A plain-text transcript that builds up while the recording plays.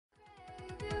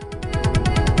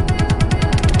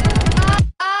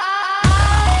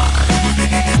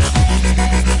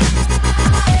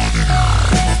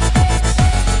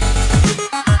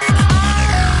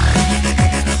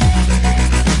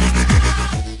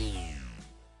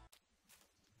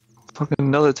Fucking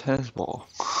another tennis ball.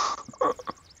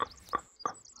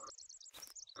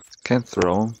 Can't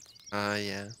throw them.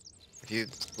 Yeah. If you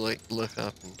look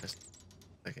up and just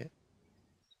click it.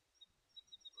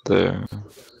 There.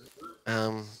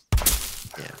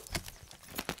 Yeah.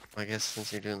 I guess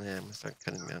since you're doing that, I'm gonna start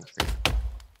cutting down trees.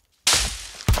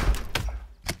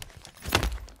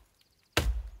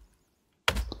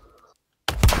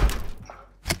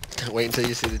 Wait until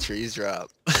you see the trees drop.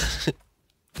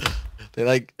 They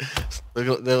like,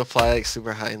 they'll fly like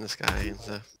super high in the sky and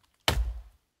stuff.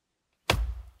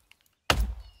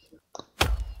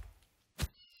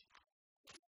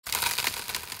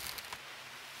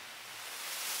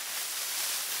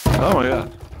 Oh my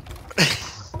god.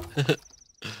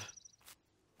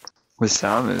 The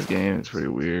sound in this game is pretty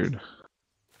weird.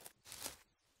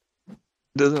 It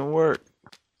doesn't work.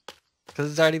 Because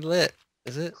it's already lit.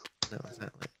 Is it? No, it's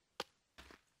not lit.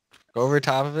 Go over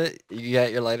top of it. You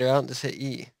got your lighter out and just hit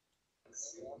E.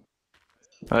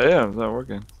 Oh yeah, it's not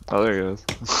working. Oh, there it goes.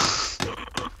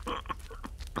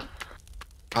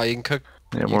 Oh, you can cook.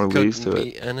 Yeah, You more can cook leaves to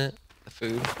meat it. in it. The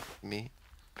food, meat.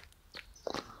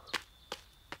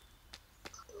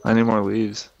 I need more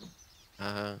leaves.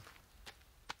 Or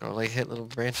like hit little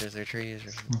branches or trees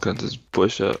or something. Got this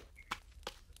bush up.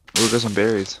 Ooh, got some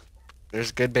berries.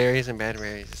 There's good berries and bad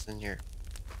berries. It's in your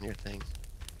thing.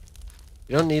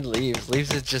 You don't need leaves.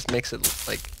 Leaves, it just makes it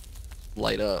like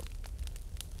light up.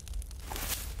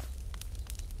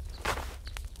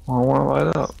 Well, I want to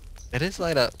light up. It is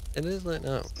light up. It is lit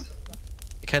up.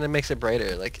 It kind of makes it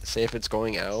brighter. Like, say if it's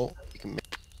going out, you can make...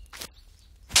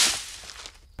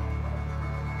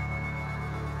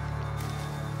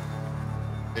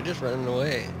 They're just running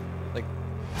away. Like,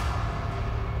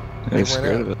 They're went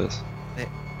scared out. of us. The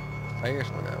fires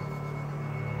went out.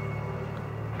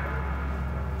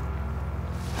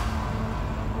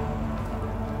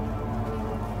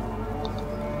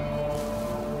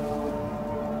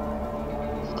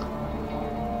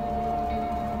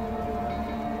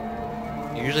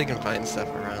 You usually can find stuff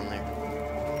around there.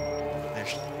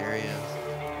 There's areas.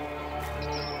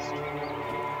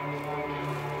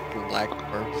 Black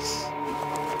orbs.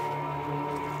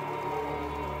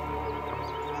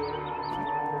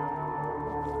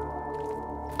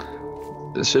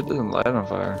 This shit doesn't light on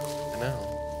fire. I know.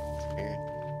 It's weird.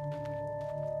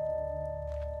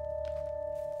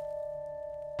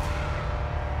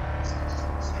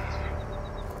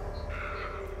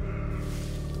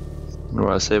 What do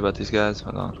I say about these guys?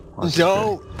 Hold on.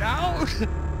 No! No!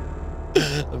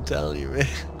 I'm telling you, man.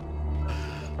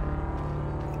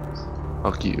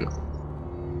 Fuck you.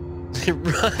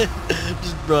 Run!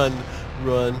 Just run.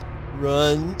 Run.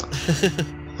 Run.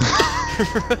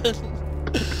 Run.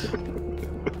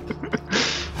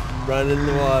 Run in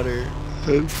the water.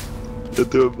 I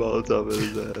threw a ball top of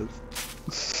his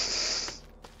ass.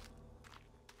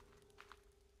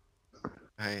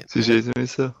 Alright. Is he chasing me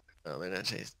still? No, they're not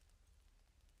chasing.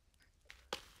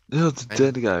 No, it's a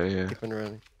dead guy right here. Keep on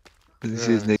running. You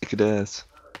see his naked ass.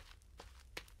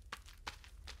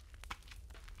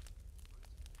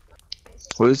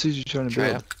 What is he trying to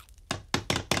build?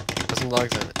 Put some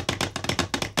logs on it.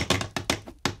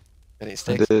 Any I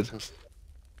sticks? did.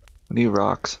 I need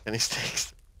rocks. Any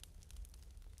sticks?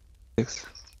 Sticks?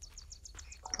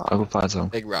 I'll go find some.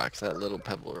 Big rocks, that little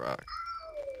pebble rock.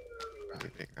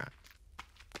 Big rock.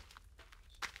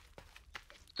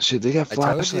 Shit, they got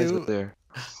flashlights you. up there.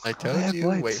 I told you,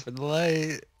 wait for the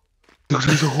light.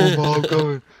 There's a whole mob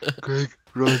coming. Greg,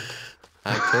 run.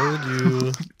 I told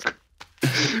you.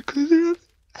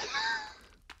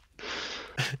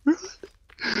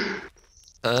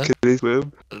 Huh? Can they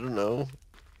swim? I don't know.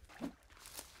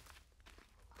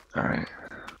 Alright.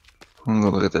 I'm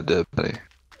gonna look at that dead body.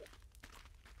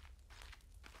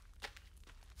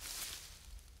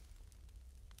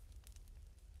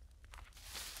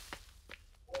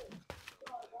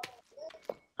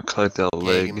 I collect that Yeah,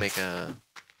 leg. you can make a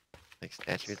like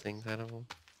statue things out of them.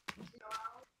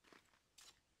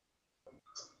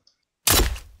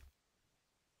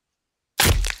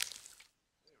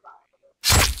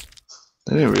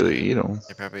 They didn't really eat them.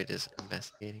 They're probably just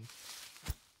investigating.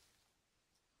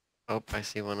 Oh, I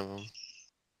see one of them.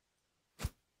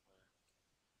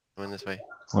 Coming this way.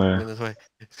 Where? Coming this way.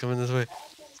 It's coming this way.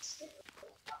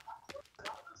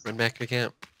 Run back to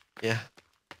camp. Yeah.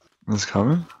 It's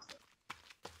coming?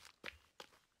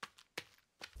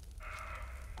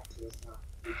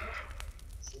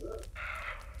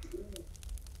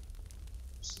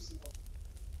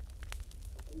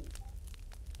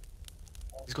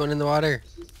 He's going in the water.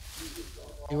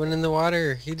 He went in the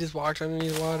water. He just walked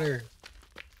underneath the water.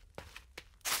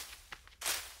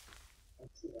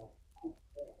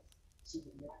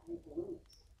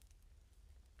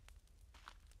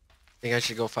 Think I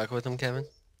should go fuck with him, Kevin?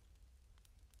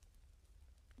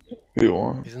 Who you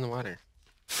want? He's in the water.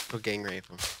 Go gang rape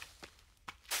him.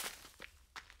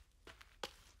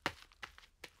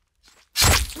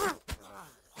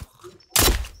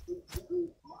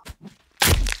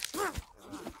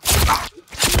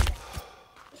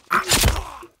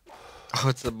 Oh,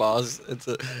 it's the boss. It's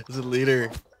a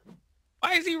leader.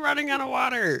 Why is he running out of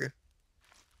water?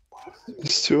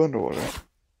 It's two underwater.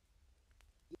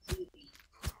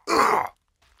 What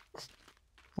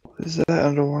is that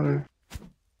underwater?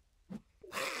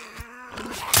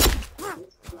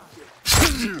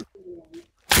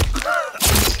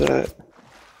 What's that?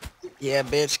 Yeah,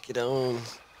 bitch, get on.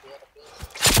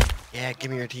 Yeah, give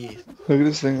me your teeth. Look at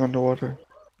this thing underwater.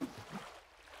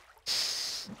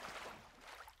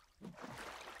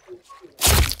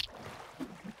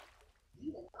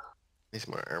 Need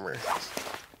some more armor.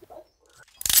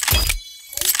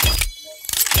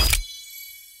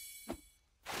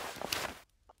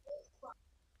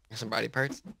 Some body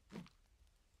parts.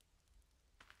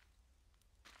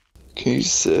 Can you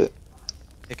sit?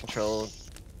 Take control.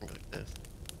 Like this.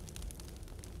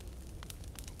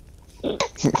 I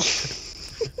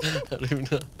don't even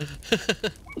know.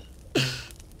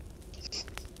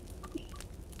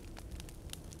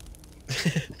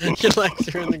 Your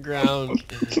legs are in the ground.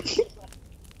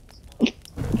 You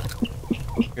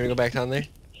gonna go back down there?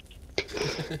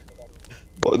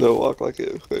 Oh no, walk like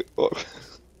it. Quick, walk.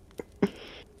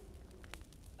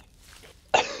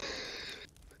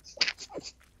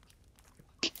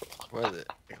 What is it?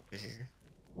 Over here.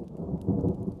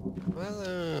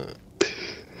 Well,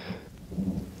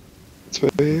 It's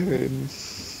right here.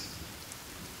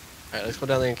 Alright, let's go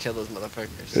down there and kill those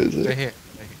motherfuckers. Is it? Right here.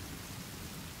 Right here.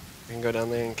 We can go down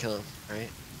there and kill them, right?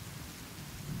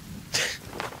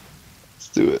 Let's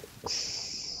do it.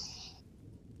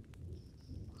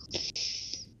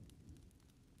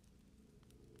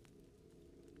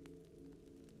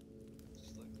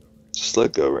 Just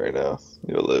let go right now.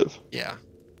 You'll live. Yeah.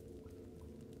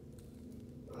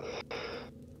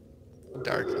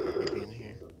 Dark maybe in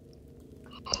here.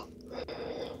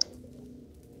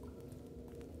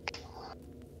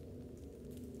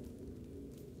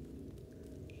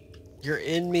 You're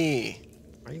in me.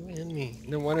 Why are you in me?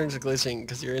 No wonder it's glitching,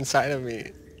 because you're inside of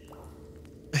me.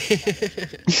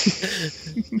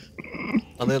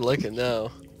 Oh, they're looking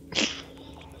now.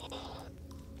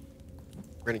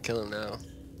 We're gonna kill him now.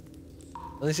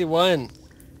 I only see one.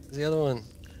 Where's the other one?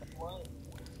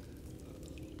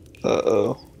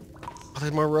 Uh-oh. Oh,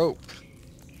 there's more rope.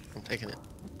 I'm taking it.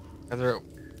 Have the rope.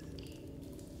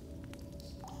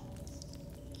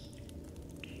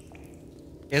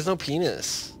 He has no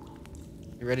penis.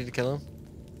 You ready to kill him?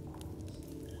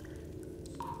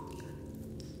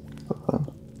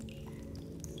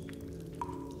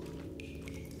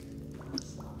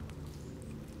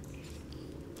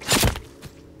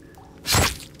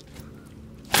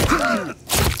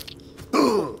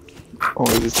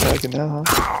 Oh, he's attacking now,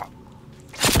 huh?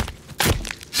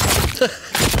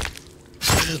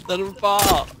 Let him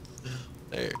fall.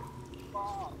 There.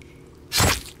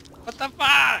 What the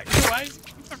fuck? Why is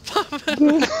he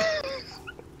popping?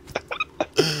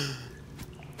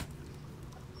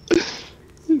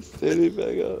 He's standing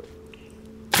back up.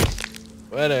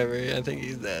 Whatever. I think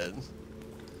he's dead.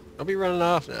 Don't be running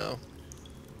off now.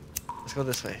 Let's go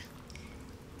this way.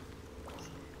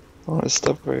 I want to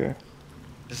stop right here.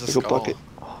 There's a Like skull. a bucket.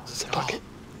 There's a A skull. bucket.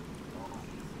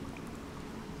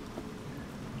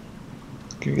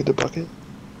 Can you get the bucket?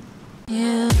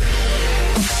 Yeah.